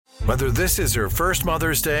Whether this is her first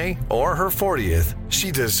Mother's Day or her 40th, she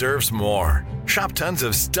deserves more. Shop tons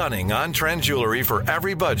of stunning on-trend jewelry for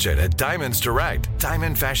every budget at Diamonds Direct.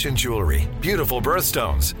 Diamond fashion jewelry, beautiful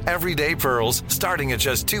birthstones, everyday pearls starting at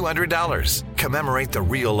just $200. Commemorate the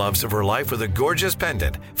real loves of her life with a gorgeous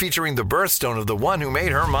pendant featuring the birthstone of the one who made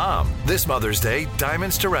her mom. This Mother's Day,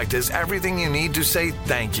 Diamonds Direct is everything you need to say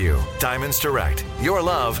thank you. Diamonds Direct. Your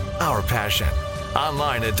love, our passion.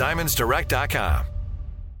 Online at diamondsdirect.com.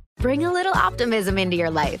 Bring a little optimism into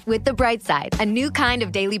your life with The Bright Side, a new kind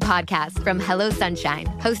of daily podcast from Hello Sunshine,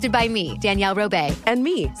 hosted by me, Danielle Robay. And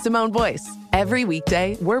me, Simone Boyce. Every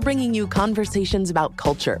weekday, we're bringing you conversations about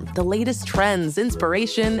culture, the latest trends,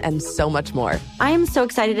 inspiration, and so much more. I am so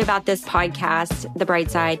excited about this podcast, The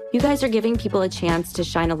Bright Side. You guys are giving people a chance to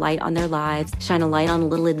shine a light on their lives, shine a light on a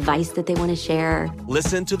little advice that they want to share.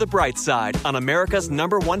 Listen to The Bright Side on America's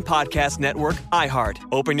 #1 podcast network, iHeart.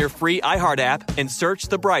 Open your free iHeart app and search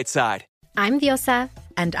The Bright Side. I'm Diosa.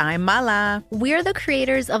 And I'm Mala. We're the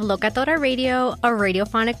creators of Locatora Radio, a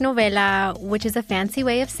radiophonic novela, which is a fancy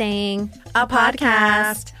way of saying a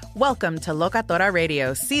podcast. Welcome to Locatora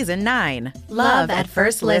Radio Season 9. Love at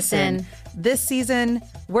First Listen. This season,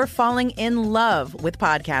 we're falling in love with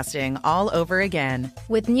podcasting all over again.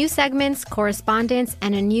 With new segments, correspondence,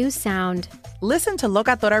 and a new sound. Listen to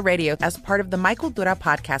Locatora Radio as part of the My Cultura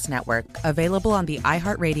Podcast Network. Available on the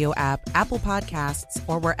iHeartRadio app, Apple Podcasts,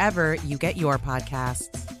 or wherever you get your podcasts.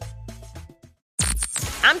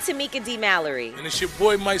 I'm Tamika D. Mallory. And it's your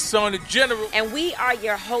boy, my son, the General. And we are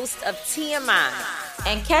your hosts of TMI.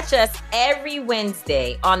 And catch us every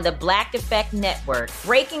Wednesday on the Black Effect Network,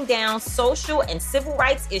 breaking down social and civil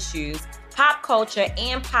rights issues, pop culture,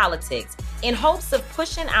 and politics, in hopes of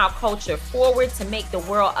pushing our culture forward to make the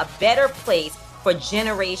world a better place for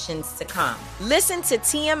generations to come. Listen to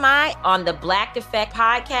TMI on the Black Effect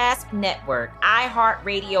Podcast Network,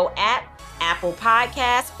 iHeartRadio app, Apple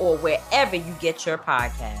Podcasts, or wherever you get your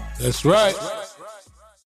podcasts. That's right.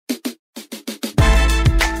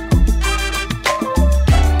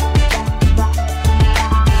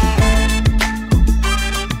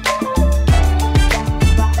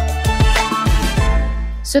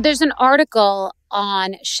 So there's an article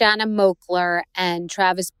on Shanna Moakler and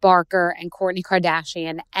Travis Barker and Kourtney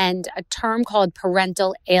Kardashian and a term called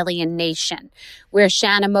parental alienation, where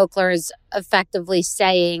Shanna Moakler is effectively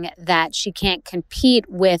saying that she can't compete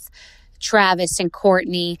with Travis and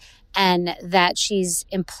Kourtney, and that she's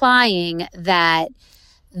implying that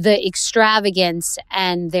the extravagance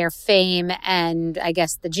and their fame and I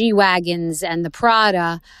guess the G-Wagons and the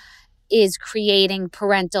Prada is creating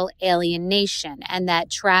parental alienation, and that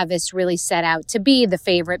Travis really set out to be the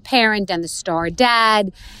favorite parent and the star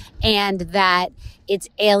dad, and that it's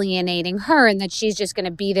alienating her, and that she's just going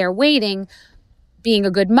to be there waiting, being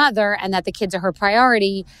a good mother, and that the kids are her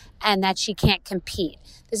priority, and that she can't compete.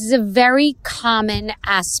 This is a very common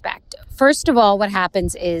aspect. First of all, what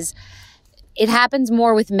happens is it happens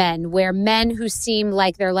more with men, where men who seem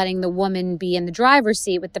like they're letting the woman be in the driver's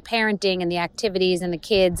seat with the parenting and the activities and the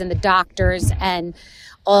kids and the doctors and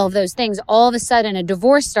all of those things, all of a sudden a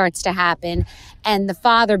divorce starts to happen and the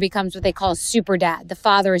father becomes what they call super dad. The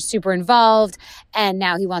father is super involved and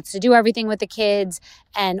now he wants to do everything with the kids,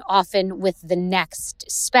 and often with the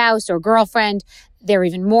next spouse or girlfriend, they're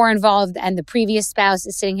even more involved, and the previous spouse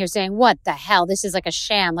is sitting here saying, what the hell? This is like a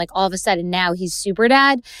sham. Like all of a sudden now he's super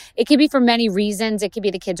dad. It could be for many reasons. It could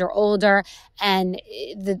be the kids are older and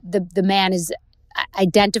the man is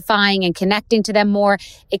identifying and connecting to them more.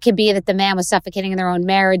 It could be that the man was suffocating in their own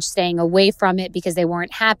marriage, staying away from it because they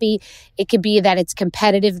weren't happy. It could be that it's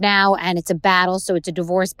competitive now and it's a battle. So it's a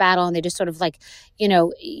divorce battle and they just sort of like, you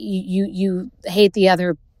know, you hate the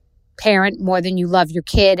other parent more than you love your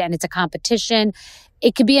kid and it's a competition.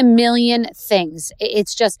 It could be a million things.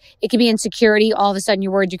 It's just, it could be insecurity. All of a sudden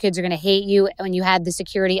you're worried your kids are going to hate you. When you had the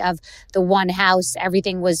security of the one house,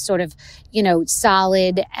 everything was sort of, you know,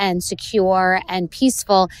 solid and secure and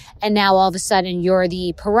peaceful. And now all of a sudden you're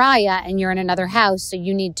the pariah and you're in another house. So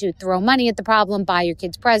you need to throw money at the problem, buy your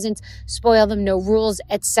kids presents, spoil them, no rules,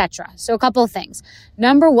 etc. So a couple of things.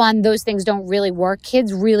 Number one, those things don't really work.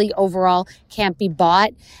 Kids really overall can't be bought.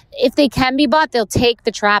 If they can be bought, they'll take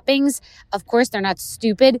the trappings. Of course, they're not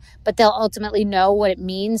stupid, but they'll ultimately know what it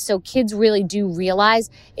means. So kids really do realize.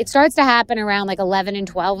 It starts to happen around like 11 and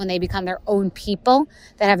 12 when they become their own people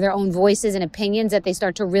that have their own voices and opinions, that they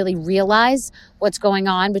start to really realize what's going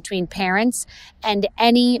on between parents. And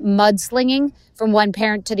any mudslinging from one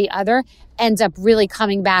parent to the other ends up really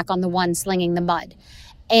coming back on the one slinging the mud.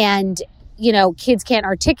 And you know, kids can't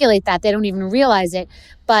articulate that. They don't even realize it.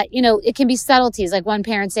 But, it can be subtleties, like one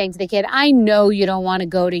parent saying to the kid, I know you don't want to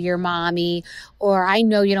go to your mommy, or I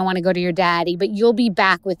know you don't want to go to your daddy, but you'll be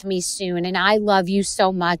back with me soon. And I love you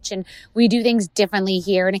so much. And we do things differently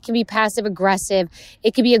here. And it can be passive aggressive.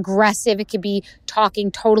 It could be aggressive. It could be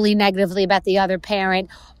talking totally negatively about the other parent.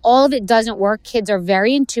 All of it doesn't work. Kids are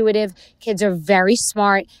very intuitive. Kids are very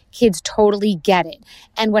smart. Kids totally get it.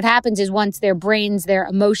 And what happens is once their brains, their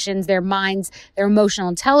emotions, their minds, their emotional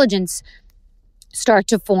intelligence start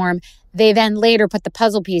to form, they then later put the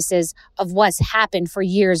puzzle pieces of what's happened for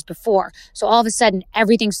years before. So all of a sudden,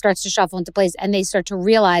 everything starts to shuffle into place and they start to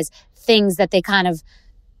realize things that they kind of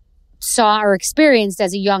saw or experienced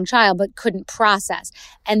as a young child but couldn't process.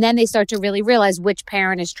 And then they start to really realize which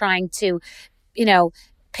parent is trying to,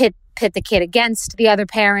 pit the kid against the other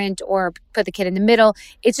parent or put the kid in the middle.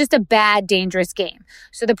 It's just a bad, dangerous game.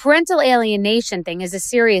 So the parental alienation thing is a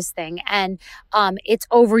serious thing, and it's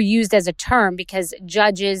overused as a term because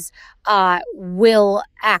judges will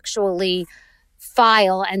actually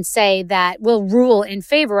file and say that will rule in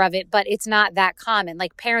favor of it, but it's not that common.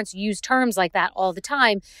 Like parents use terms like that all the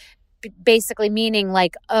time, basically meaning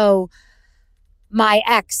like, oh, my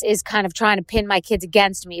ex is kind of trying to pin my kids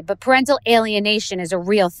against me. But parental alienation is a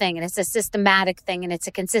real thing, and it's a systematic thing, and it's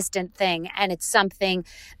a consistent thing, and it's something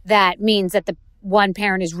that means that the one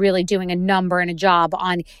parent is really doing a number and a job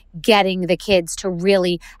on getting the kids to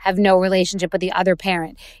really have no relationship with the other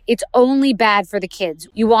parent. It's only bad for the kids.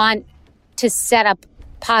 You want to set up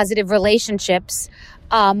positive relationships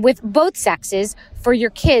with both sexes for your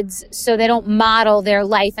kids so they don't model their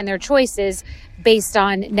life and their choices based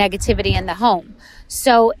on negativity in the home.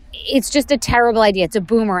 So it's just a terrible idea. It's a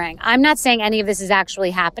boomerang. I'm not saying any of this is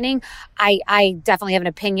actually happening. I definitely have an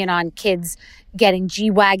opinion on kids getting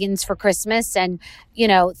G-Wagons for Christmas and,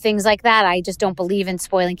 things like that. I just don't believe in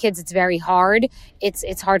spoiling kids. It's very hard.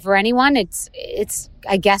 It's hard for anyone. It's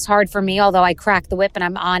I guess hard for me, although I crack the whip and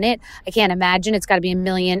I'm on it. I can't imagine. It's got to be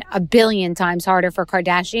a billion times harder for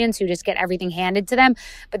Kardashians who just get everything handed to them.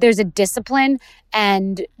 But there's a discipline,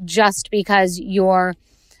 and just because you're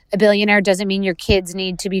a billionaire doesn't mean your kids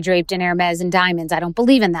need to be draped in Hermes and diamonds. I don't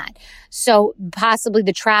believe in that. So possibly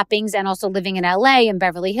the trappings, and also living in LA and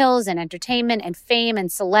Beverly Hills and entertainment and fame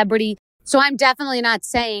and celebrity. So I'm definitely not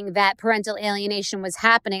saying that parental alienation was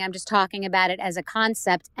happening. I'm just talking about it as a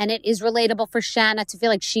concept. And it is relatable for Shanna to feel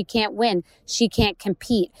like she can't win. She can't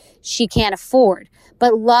compete. She can't afford.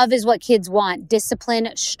 But love is what kids want. Discipline,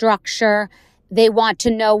 structure. They want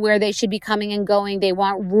to know where they should be coming and going. They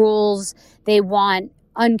want rules. They want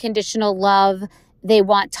unconditional love. They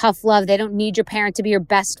want tough love. They don't need your parent to be your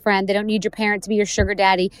best friend. They don't need your parent to be your sugar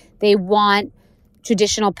daddy. They want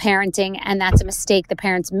traditional parenting, and that's a mistake the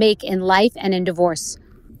parents make in life and in divorce.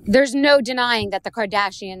 There's no denying that the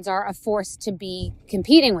Kardashians are a force to be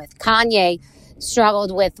competing with. Kanye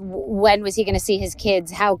struggled with when was he going to see his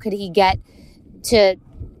kids? How could he get to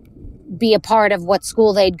be a part of what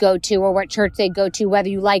school they'd go to or what church they'd go to, whether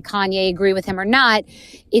you like Kanye, agree with him or not.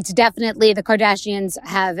 It's definitely the Kardashians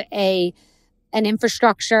have an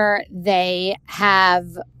infrastructure. They have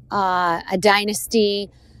a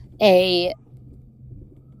dynasty, a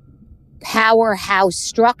powerhouse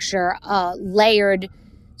structure, a layered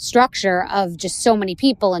structure of just so many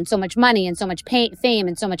people and so much money and so much fame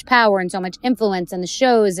and so much power and so much influence and the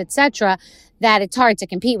shows, etc., that it's hard to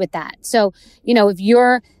compete with that. So, if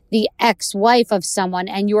you're the ex-wife of someone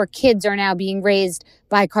and your kids are now being raised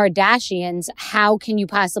by Kardashians, how can you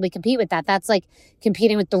possibly compete with that? That's like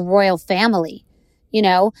competing with the royal family,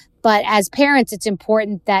 But as parents, it's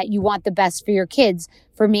important that you want the best for your kids.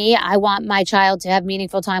 For me, I want my child to have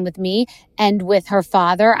meaningful time with me and with her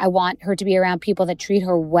father. I want her to be around people that treat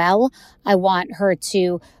her well. I want her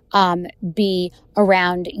to be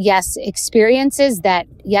around, experiences that,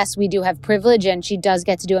 we do have privilege and she does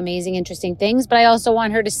get to do amazing, interesting things. But I also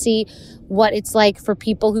want her to see what it's like for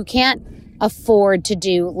people who can't afford to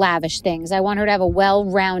do lavish things. I want her to have a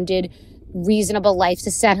well-rounded, reasonable life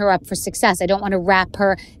to set her up for success. I don't want to wrap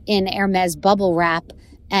her in Hermes bubble wrap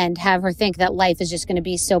and have her think that life is just going to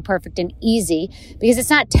be so perfect and easy, because it's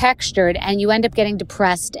not textured, and you end up getting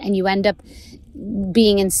depressed and you end up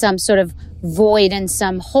being in some sort of void and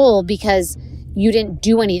some hole because you didn't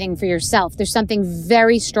do anything for yourself. There's something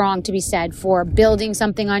very strong to be said for building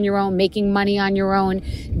something on your own, making money on your own,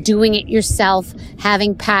 doing it yourself,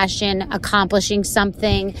 having passion, accomplishing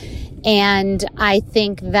something. And I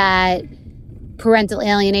think that parental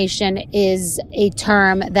alienation is a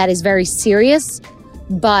term that is very serious,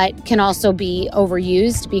 but can also be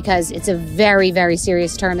overused because it's a very, very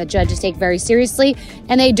serious term that judges take very seriously,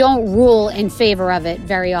 and they don't rule in favor of it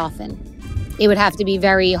very often. It would have to be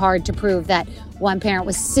very hard to prove that one parent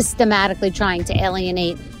was systematically trying to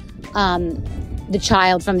alienate the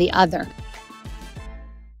child from the other.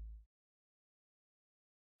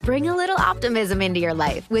 Bring a little optimism into your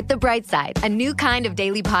life with The Bright Side, a new kind of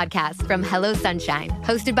daily podcast from Hello Sunshine,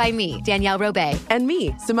 hosted by me, Danielle Robay. And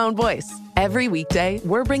me, Simone Boyce. Every weekday,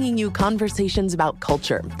 we're bringing you conversations about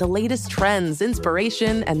culture, the latest trends,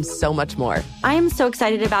 inspiration, and so much more. I am so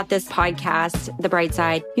excited about this podcast, The Bright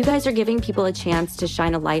Side. You guys are giving people a chance to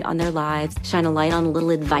shine a light on their lives, shine a light on a little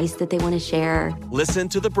advice that they want to share. Listen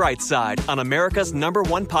to The Bright Side on America's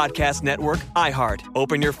 #1 podcast network, iHeart.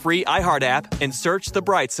 Open your free iHeart app and search The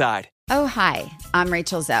Bright Side. Oh, hi, I'm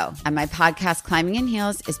Rachel Zoe, and my podcast, Climbing in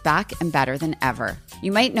Heels, is back and better than ever.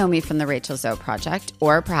 You might know me from the Rachel Zoe Project,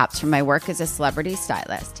 or perhaps from my work as a celebrity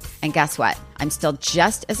stylist. And guess what? I'm still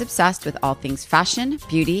just as obsessed with all things fashion,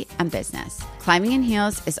 beauty, and business. Climbing in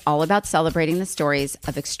Heels is all about celebrating the stories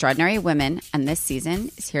of extraordinary women, and this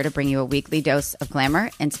season is here to bring you a weekly dose of glamour,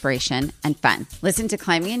 inspiration, and fun. Listen to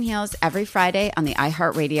Climbing in Heels every Friday on the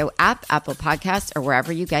iHeartRadio app, Apple Podcasts, or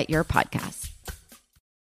wherever you get your podcasts.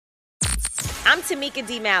 I'm Tamika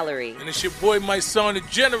D. Mallory. And it's your boy, my son, the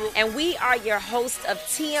General. And we are your hosts of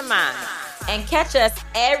TMI. And catch us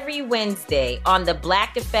every Wednesday on the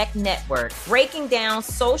Black Effect Network, breaking down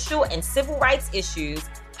social and civil rights issues,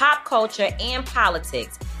 pop culture, and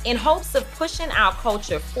politics in hopes of pushing our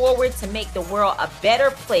culture forward to make the world a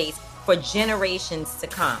better place for generations to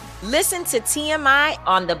come. Listen to TMI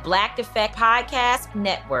on the Black Effect Podcast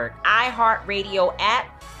Network, iHeartRadio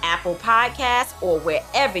app, Apple Podcasts, or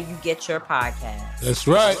wherever you get your podcasts. That's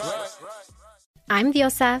right. I'm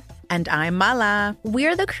Diosa. And I'm Mala.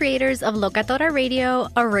 We're the creators of Locatora Radio,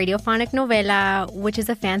 a radiophonic novela, which is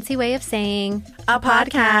a fancy way of saying a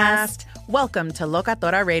podcast. Welcome to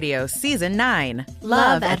Locatora Radio Season 9,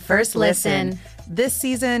 Love at First Listen. This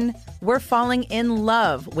season, we're falling in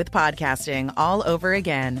love with podcasting all over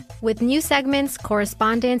again. With new segments,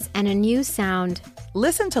 correspondence, and a new sound.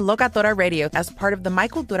 Listen to Locatora Radio as part of the My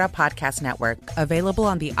Cultura Podcast Network. Available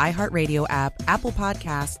on the iHeartRadio app, Apple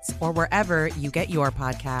Podcasts, or wherever you get your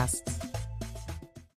podcasts.